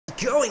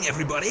going,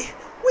 everybody!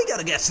 We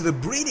gotta get to the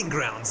breeding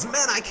grounds,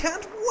 man, I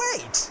can't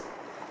wait!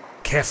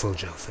 Careful,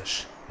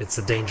 Jellyfish. It's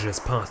a dangerous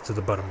path to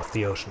the bottom of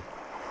the ocean.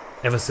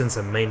 Ever since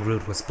our main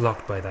route was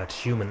blocked by that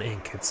human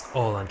ink, it's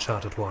all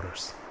uncharted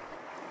waters.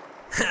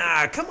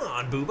 Ha! Come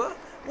on, Booba!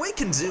 We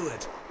can do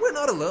it! We're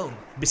not alone.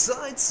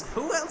 Besides,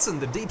 who else in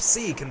the deep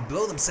sea can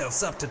blow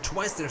themselves up to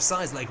twice their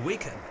size like we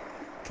can?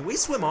 Can we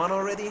swim on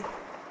already?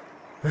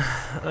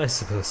 I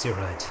suppose you're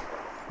right.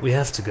 We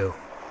have to go.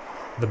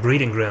 The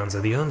breeding grounds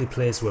are the only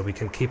place where we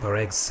can keep our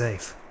eggs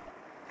safe.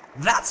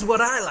 That's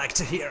what I like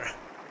to hear!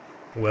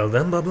 Well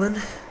then,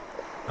 Bublin.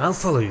 I'll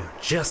follow you.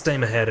 Just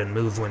aim ahead and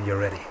move when you're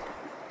ready.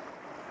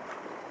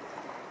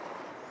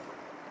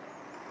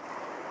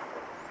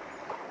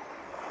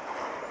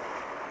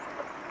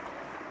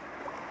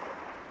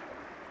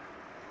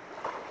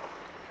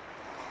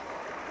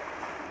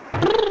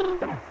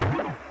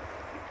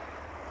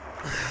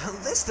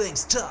 This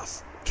thing's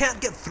tough. Can't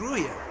get through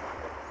here.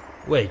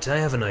 Wait, I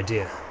have an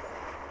idea.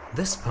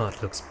 This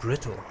part looks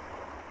brittle.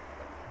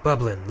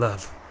 Bublin,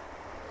 love.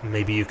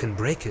 Maybe you can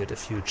break it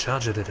if you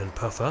charge at it and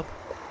puff up?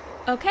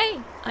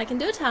 Okay, I can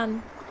do it,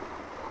 hon.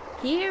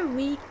 Here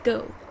we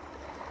go.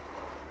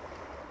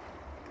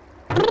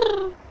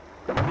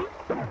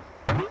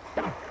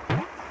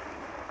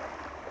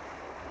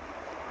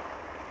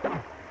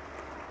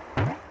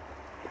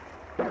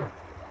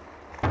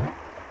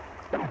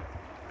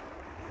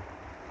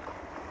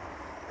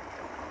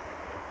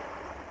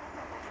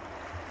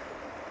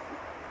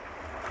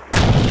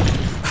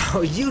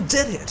 Oh, you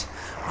did it!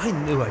 I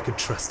knew I could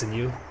trust in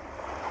you.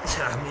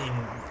 I mean,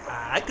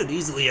 I could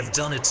easily have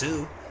done it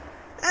too.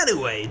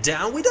 Anyway,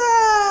 down we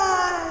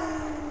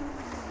dive!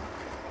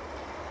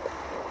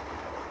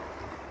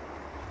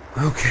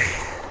 Okay.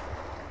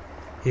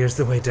 Here's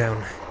the way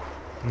down.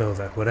 Know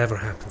that whatever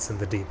happens in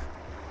the deep,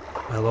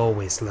 I'll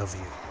always love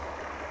you.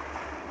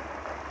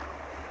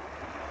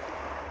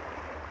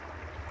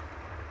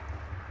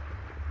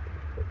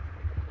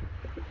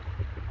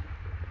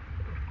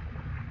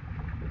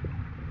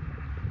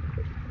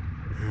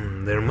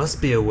 There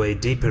must be a way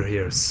deeper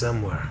here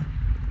somewhere.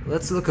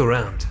 Let's look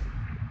around.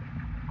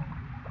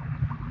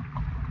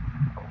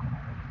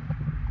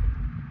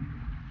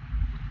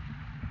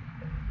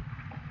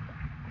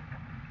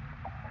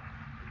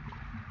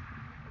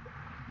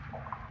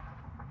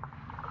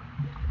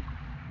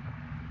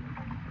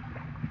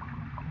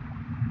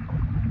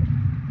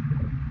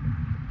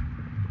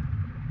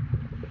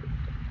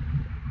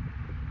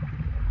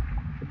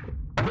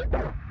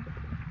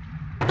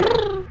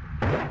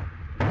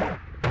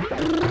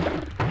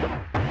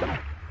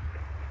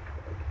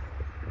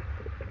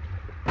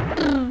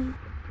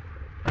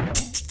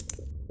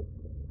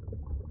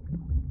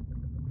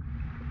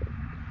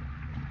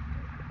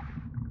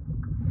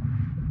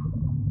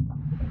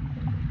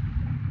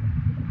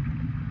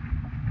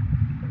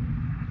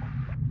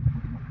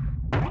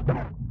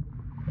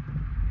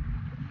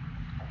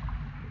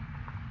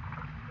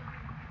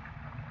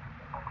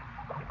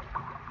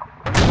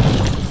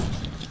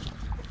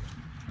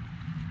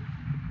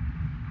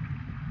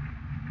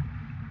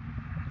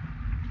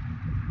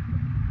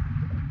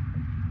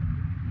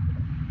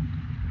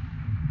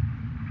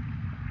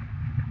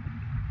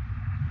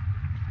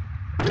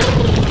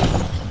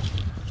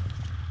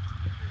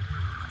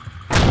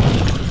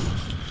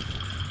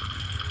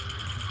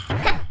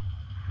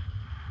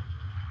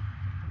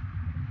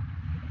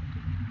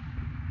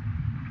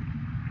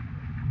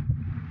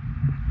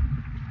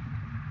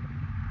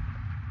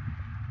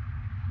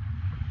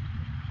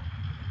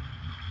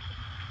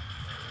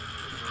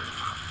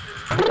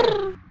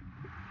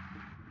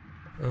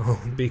 Oh,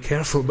 be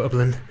careful,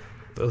 Bublin.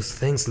 Those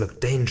things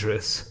look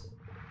dangerous.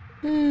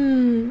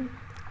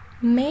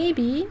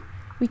 Maybe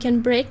we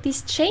can break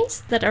these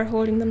chains that are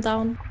holding them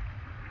down.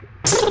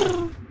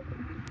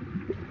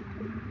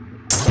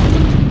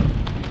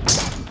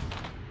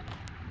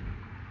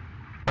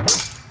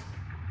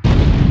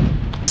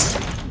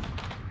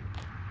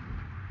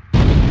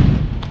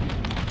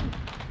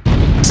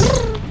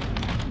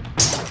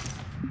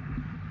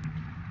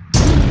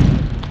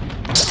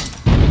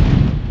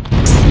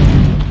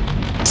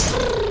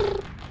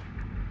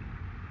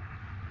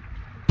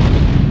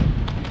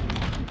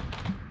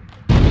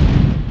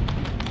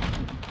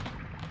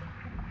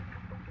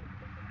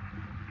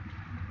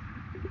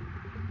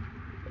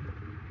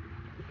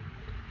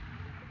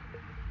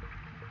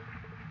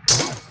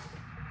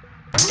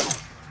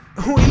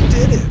 We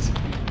did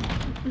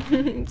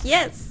it!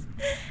 Yes!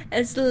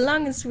 As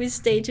long as we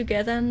stay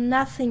together,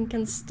 nothing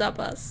can stop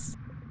us.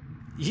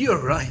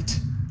 You're right.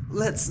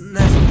 Let's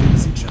never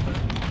lose each other.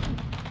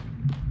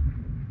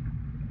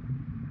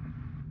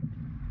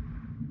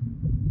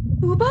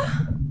 Booba?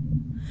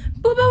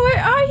 Booba,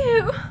 where are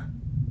you?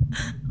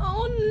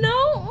 Oh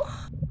no!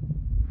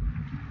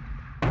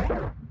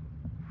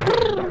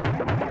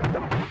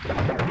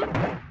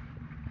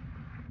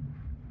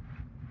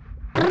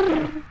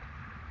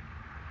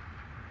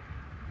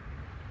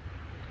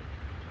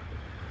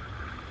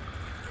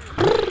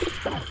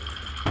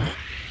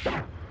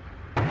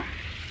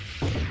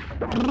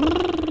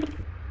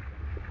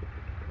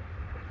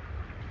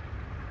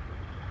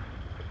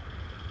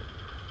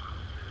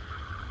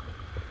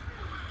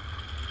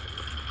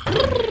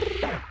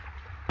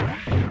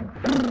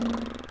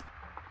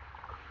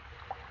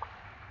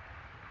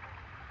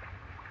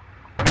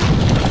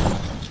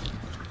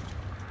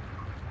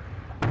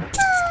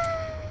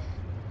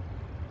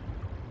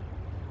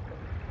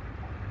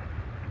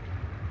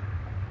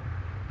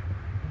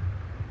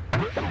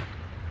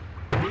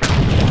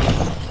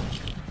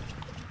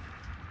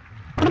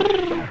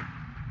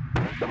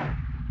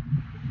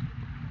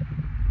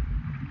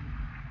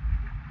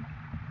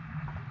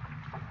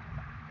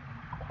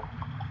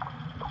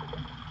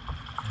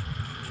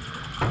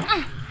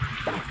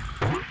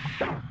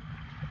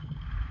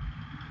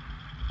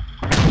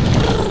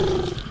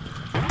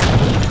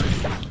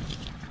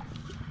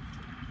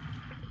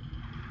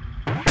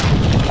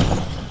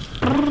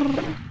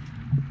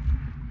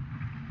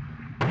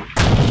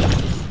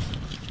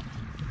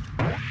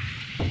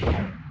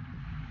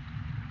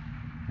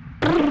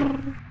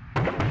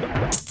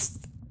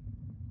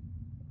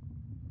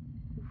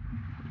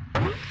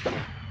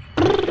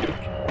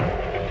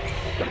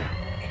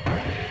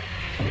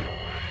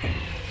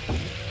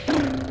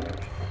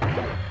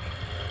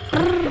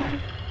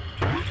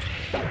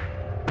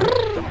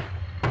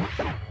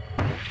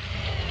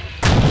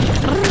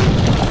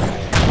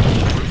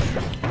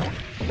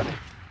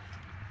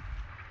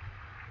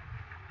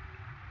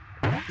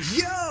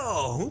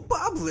 Yo,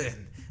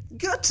 Boblin!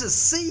 Good to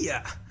see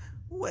ya!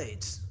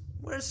 Wait,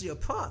 where's your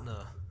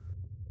partner?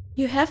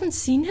 You haven't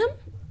seen him?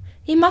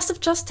 He must have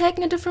just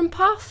taken a different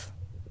path.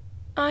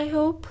 I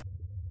hope.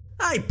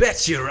 I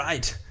bet you're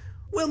right.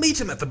 We'll meet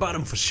him at the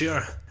bottom for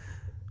sure.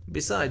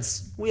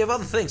 Besides, we have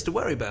other things to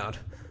worry about.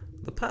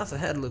 The path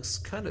ahead looks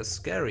kinda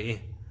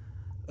scary.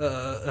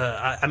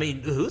 I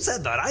mean, who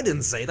said that? I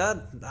didn't say that.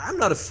 I'm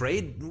not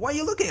afraid. Why are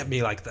you looking at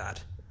me like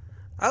that?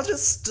 I'll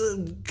just,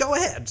 go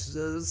ahead.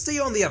 See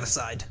you on the other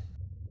side.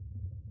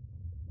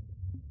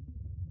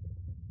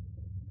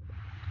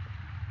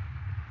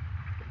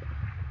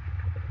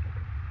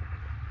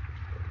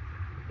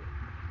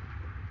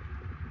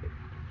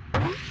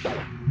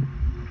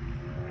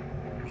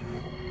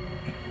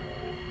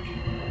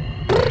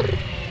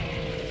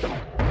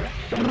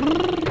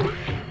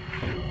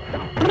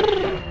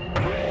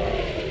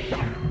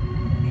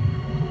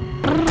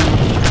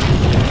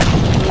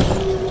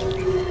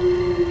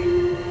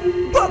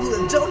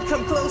 Don't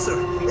come closer!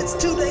 It's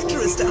too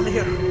dangerous down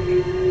here!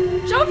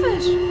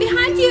 Jawfish!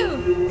 Behind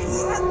you!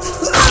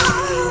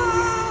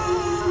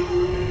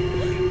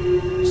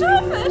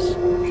 Jawfish!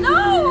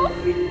 No!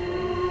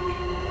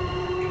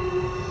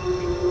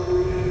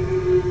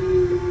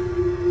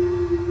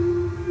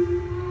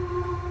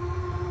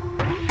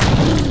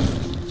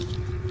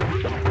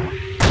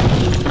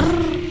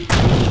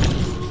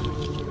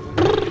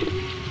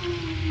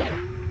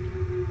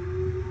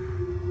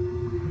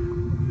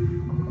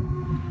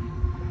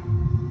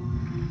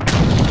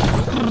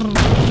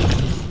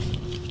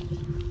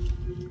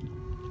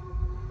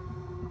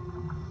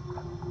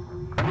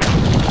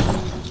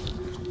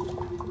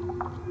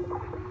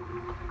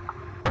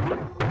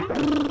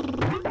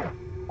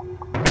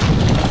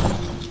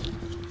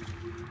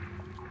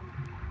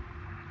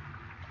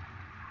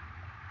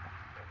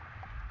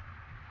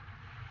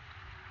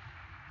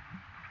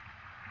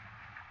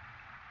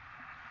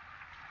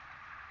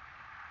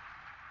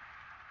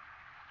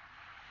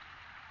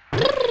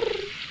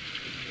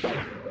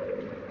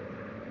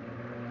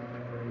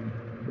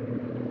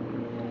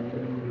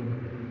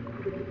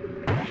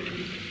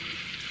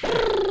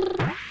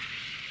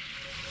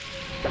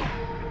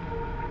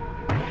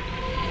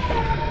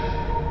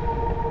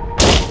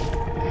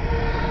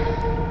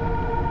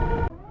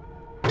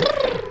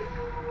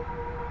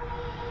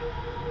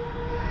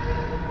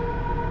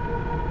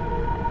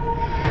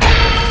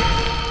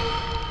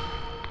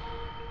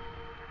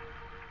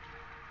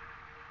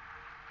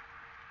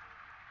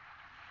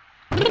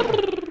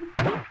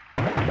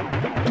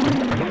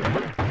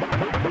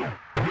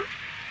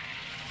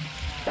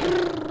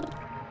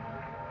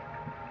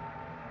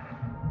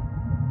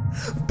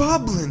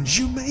 Boblin,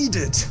 you made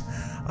it!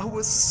 I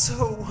was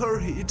so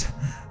worried.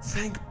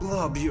 Thank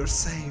Blob you're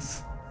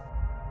safe.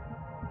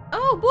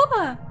 Oh,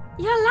 Booba!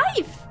 You're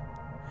alive!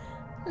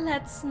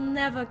 Let's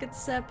never get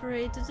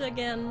separated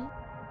again.